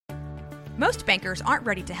Most bankers aren't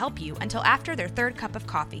ready to help you until after their third cup of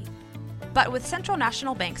coffee. But with Central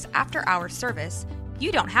National Bank's after-hours service,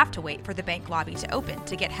 you don't have to wait for the bank lobby to open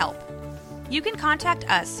to get help. You can contact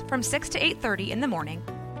us from 6 to 8:30 in the morning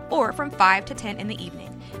or from 5 to 10 in the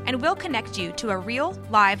evening, and we'll connect you to a real,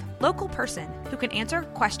 live, local person who can answer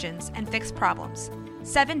questions and fix problems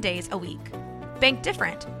 7 days a week. Bank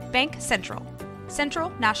different. Bank Central. Central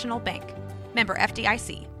National Bank. Member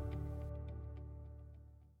FDIC.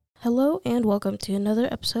 Hello and welcome to another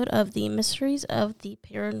episode of the Mysteries of the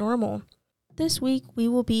Paranormal. This week we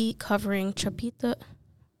will be covering Chapita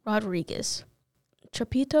Rodriguez.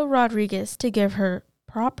 Chapita Rodriguez, to give her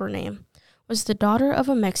proper name, was the daughter of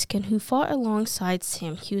a Mexican who fought alongside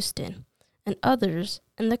Sam Houston and others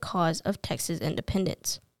in the cause of Texas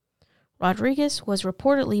independence. Rodriguez was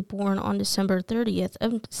reportedly born on December 30th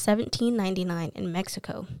of 1799 in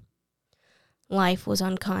Mexico. Life was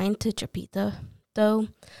unkind to Chapita, though,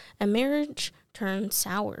 a marriage turned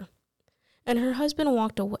sour, and her husband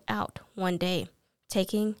walked out one day,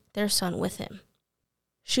 taking their son with him.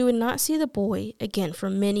 She would not see the boy again for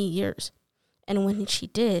many years, and when she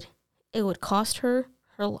did, it would cost her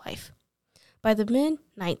her life. By the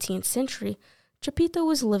mid-19th century, Chapita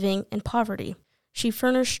was living in poverty. She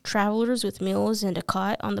furnished travelers with meals and a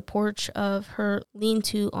cot on the porch of her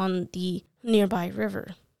lean-to on the nearby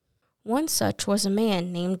river. One such was a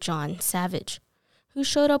man named John Savage, who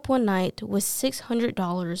showed up one night with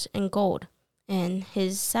 $600 in gold in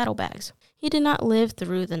his saddlebags. He did not live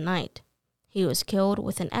through the night. He was killed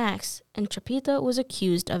with an axe, and Chapita was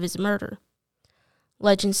accused of his murder.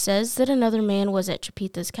 Legend says that another man was at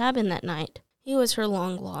Chapita's cabin that night. He was her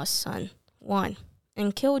long-lost son, Juan,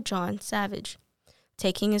 and killed John Savage,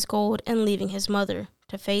 taking his gold and leaving his mother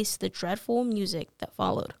to face the dreadful music that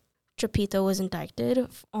followed. Chapita was indicted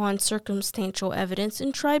on circumstantial evidence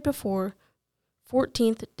and tried before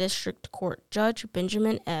 14th District Court Judge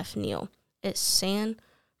Benjamin F. Neal at San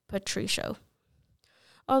Patricio.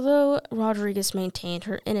 Although Rodriguez maintained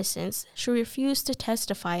her innocence, she refused to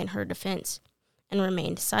testify in her defense and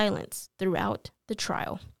remained silent throughout the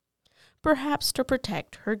trial, perhaps to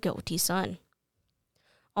protect her guilty son.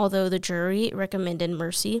 Although the jury recommended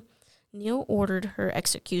mercy, Neal ordered her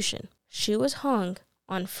execution. She was hung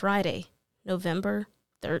on Friday, November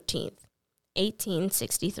 13th,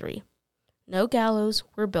 1863. No gallows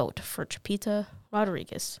were built for Chapita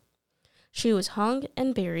Rodriguez. She was hung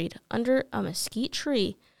and buried under a mesquite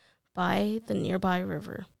tree by the nearby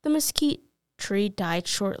river. The mesquite tree died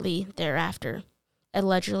shortly thereafter,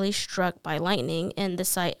 allegedly struck by lightning, and the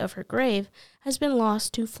site of her grave has been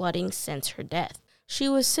lost to flooding since her death. She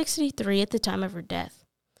was 63 at the time of her death.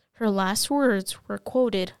 Her last words were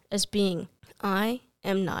quoted as being, "I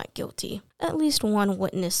am not guilty." At least one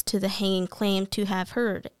witness to the hanging claimed to have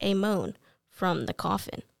heard a moan from the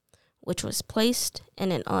coffin, which was placed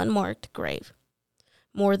in an unmarked grave.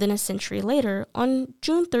 More than a century later, on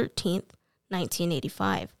June 13th,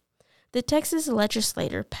 1985, the Texas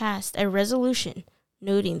legislature passed a resolution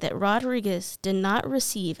noting that Rodriguez did not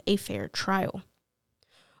receive a fair trial.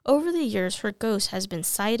 Over the years, her ghost has been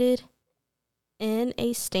sighted in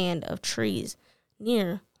a stand of trees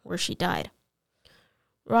near where she died.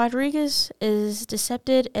 Rodriguez is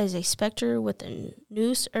depicted as a specter with a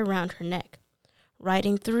noose around her neck,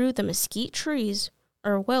 riding through the mesquite trees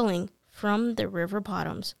or welling from the river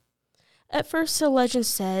bottoms. At first, the legend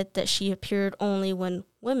said that she appeared only when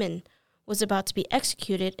women was about to be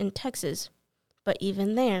executed in Texas, but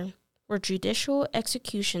even there, where judicial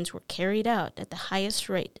executions were carried out at the highest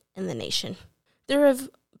rate in the nation. There have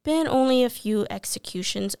been only a few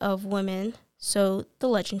executions of women, so the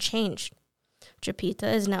legend changed.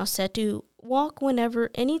 Chapita is now said to walk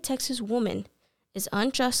whenever any Texas woman is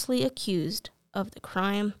unjustly accused of the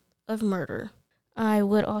crime of murder. I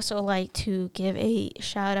would also like to give a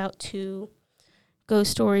shout out to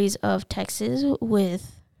Ghost Stories of Texas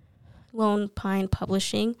with Lone Pine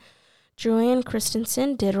Publishing. Joanne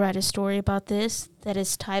Christensen did write a story about this that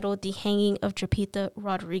is titled The Hanging of Chapita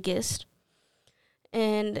Rodriguez,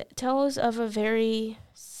 and tells of a very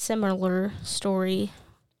similar story.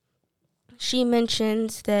 She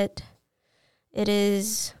mentions that it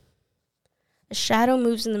is a shadow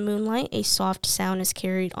moves in the moonlight, a soft sound is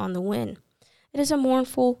carried on the wind. It is a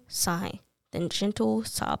mournful sigh, then gentle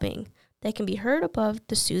sobbing that can be heard above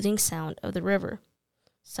the soothing sound of the river.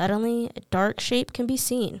 Suddenly, a dark shape can be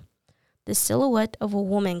seen, the silhouette of a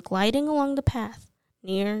woman gliding along the path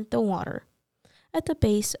near the water. At the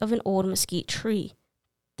base of an old mesquite tree,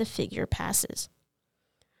 the figure passes.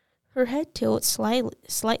 Her head tilts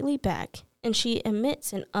slightly back, and she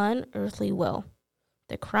emits an unearthly wail.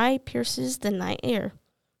 The cry pierces the night air,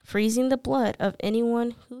 freezing the blood of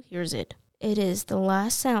anyone who hears it. It is the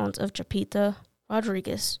last sounds of Chapita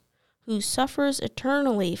Rodriguez, who suffers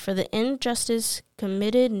eternally for the injustice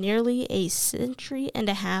committed nearly a century and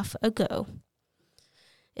a half ago.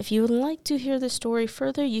 If you would like to hear the story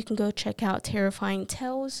further, you can go check out Terrifying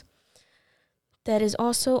Tales. That is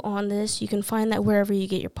also on this. You can find that wherever you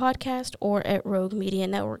get your podcast or at Rogue Media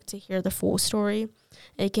Network to hear the full story.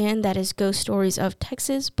 Again, that is Ghost Stories of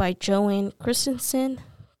Texas by Joanne Christensen.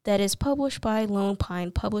 That is published by Lone Pine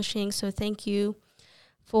Publishing. So thank you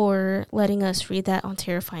for letting us read that on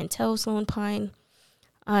Terrifying Tales, Lone Pine.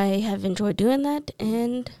 I have enjoyed doing that.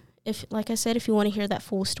 And if, like I said, if you want to hear that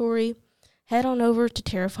full story, head on over to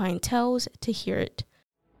Terrifying Tales to hear it.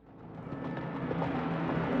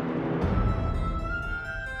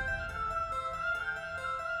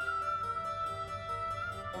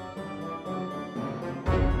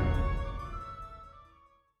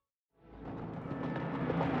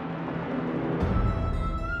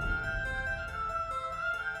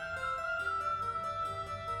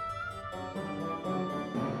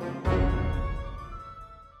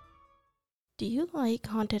 Do you like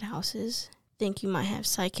haunted houses? Think you might have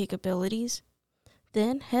psychic abilities?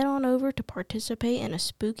 Then head on over to participate in a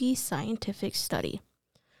spooky scientific study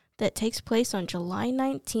that takes place on July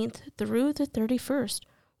 19th through the 31st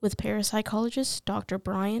with parapsychologists Dr.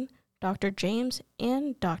 Brian, Dr. James,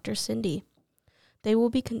 and Dr. Cindy. They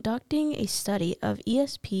will be conducting a study of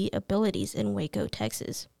ESP abilities in Waco,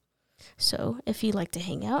 Texas. So, if you'd like to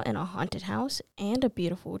hang out in a haunted house and a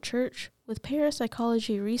beautiful church with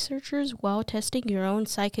parapsychology researchers while testing your own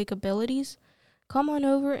psychic abilities, come on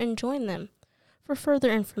over and join them. For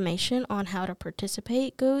further information on how to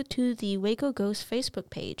participate, go to the Waco Ghost Facebook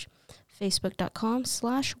page,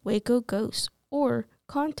 facebook.com/Waco Ghosts, or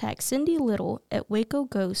contact Cindy Little at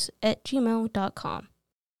wacoghosts@gmail.com.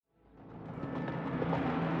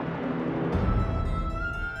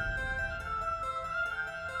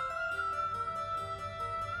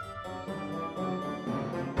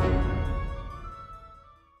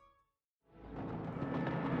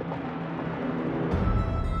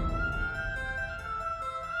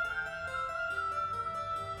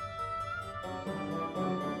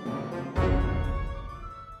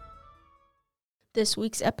 This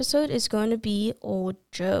week's episode is going to be Old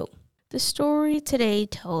Joe. The story today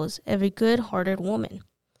tells of a good-hearted woman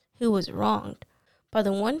who was wronged by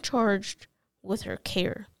the one charged with her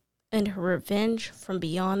care and her revenge from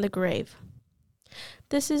beyond the grave.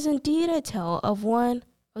 This is indeed a tale of one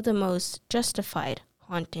of the most justified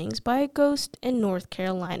hauntings by a ghost in North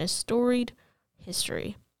Carolina's storied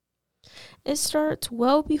history. It starts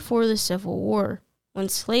well before the Civil War, when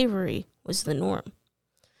slavery was the norm.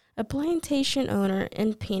 A plantation owner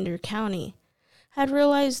in Pender County had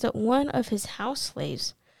realized that one of his house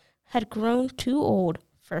slaves had grown too old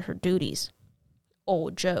for her duties.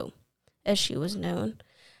 Old Joe, as she was known,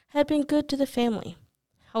 had been good to the family,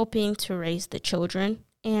 helping to raise the children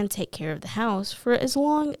and take care of the house for as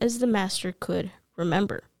long as the master could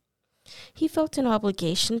remember. He felt an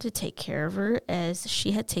obligation to take care of her as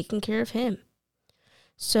she had taken care of him.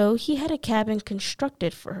 So he had a cabin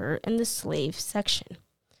constructed for her in the slave section,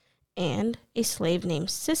 and a slave named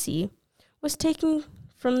Sissy was taken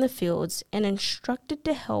from the fields and instructed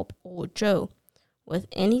to help Old Joe with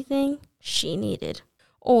anything she needed.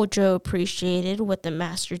 Old Joe appreciated what the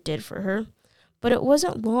master did for her, but it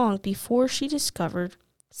wasn't long before she discovered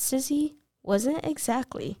Sissy wasn't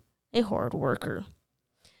exactly a hard worker.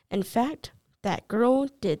 In fact, that girl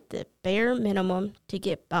did the bare minimum to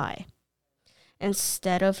get by.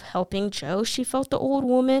 Instead of helping Joe, she felt the old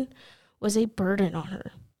woman was a burden on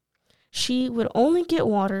her. She would only get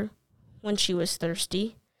water when she was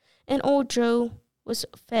thirsty, and Old Joe was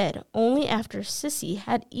fed only after Sissy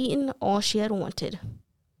had eaten all she had wanted.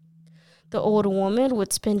 The old woman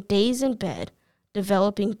would spend days in bed,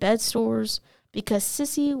 developing bed sores, because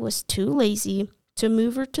Sissy was too lazy to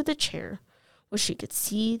move her to the chair where she could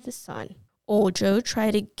see the sun. Old Joe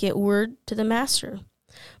tried to get word to the master,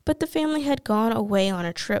 but the family had gone away on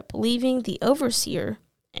a trip, leaving the overseer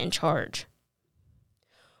in charge.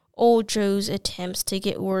 Old Joe's attempts to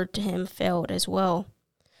get word to him failed as well.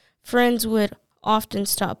 Friends would often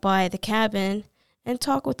stop by the cabin and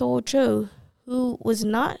talk with Old Joe, who was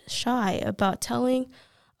not shy about telling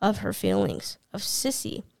of her feelings of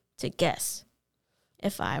Sissy to guests.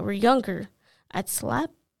 If I were younger, I'd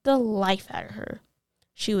slap the life out of her,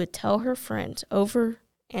 she would tell her friends over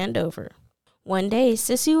and over. One day,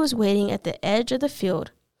 Sissy was waiting at the edge of the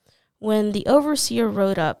field when the overseer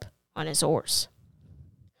rode up on his horse.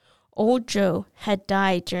 Old Joe had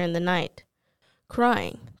died during the night.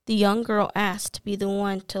 Crying, the young girl asked to be the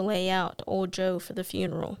one to lay out Old Joe for the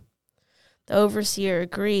funeral. The overseer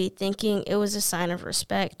agreed, thinking it was a sign of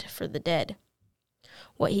respect for the dead.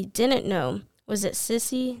 What he didn't know was that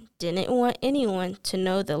Sissy didn't want anyone to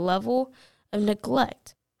know the level of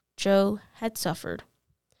neglect Joe had suffered.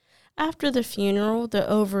 After the funeral, the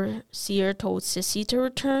overseer told Sissy to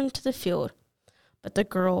return to the field, but the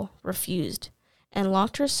girl refused and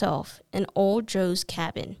locked herself in old Joe's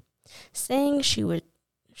cabin, saying she would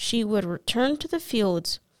return to the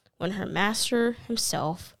fields when her master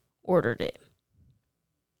himself ordered it.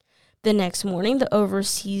 The next morning, the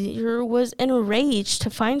overseer was enraged to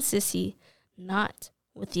find Sissy not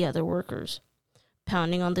with the other workers.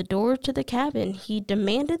 Pounding on the door to the cabin, he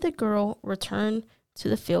demanded the girl return to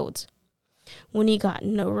the fields. When he got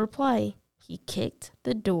no reply, he kicked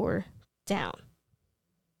the door down.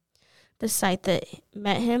 The sight that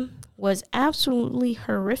met him was absolutely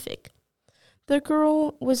horrific. The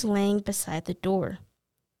girl was laying beside the door,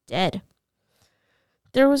 dead.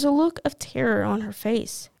 There was a look of terror on her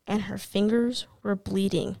face, and her fingers were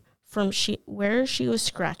bleeding from where she was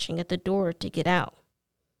scratching at the door to get out.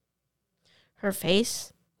 Her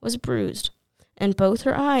face was bruised, and both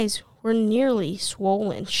her eyes were nearly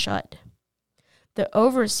swollen shut. The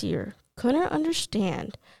overseer couldn't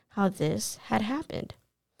understand how this had happened.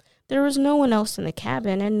 There was no one else in the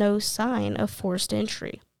cabin and no sign of forced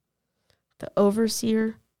entry. The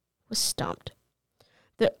overseer was stumped.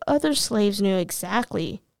 The other slaves knew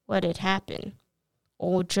exactly what had happened.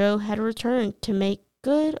 Old Joe had returned to make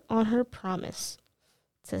good on her promise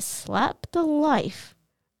to slap the life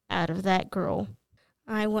out of that girl.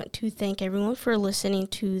 I want to thank everyone for listening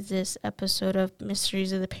to this episode of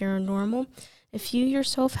Mysteries of the Paranormal. If you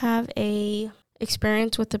yourself have a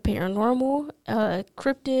experience with the paranormal,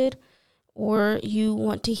 cryptid, or you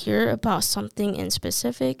want to hear about something in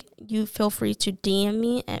specific, you feel free to DM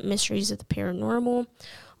me at Mysteries of the Paranormal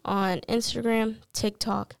on Instagram,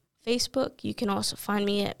 TikTok, Facebook. You can also find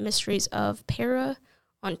me at Mysteries of Para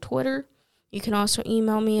on Twitter. You can also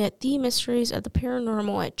email me at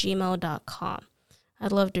themysteriesoftheparanormal@gmail.com.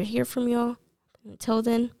 I'd love to hear from y'all. Until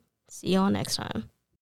then, see y'all next time.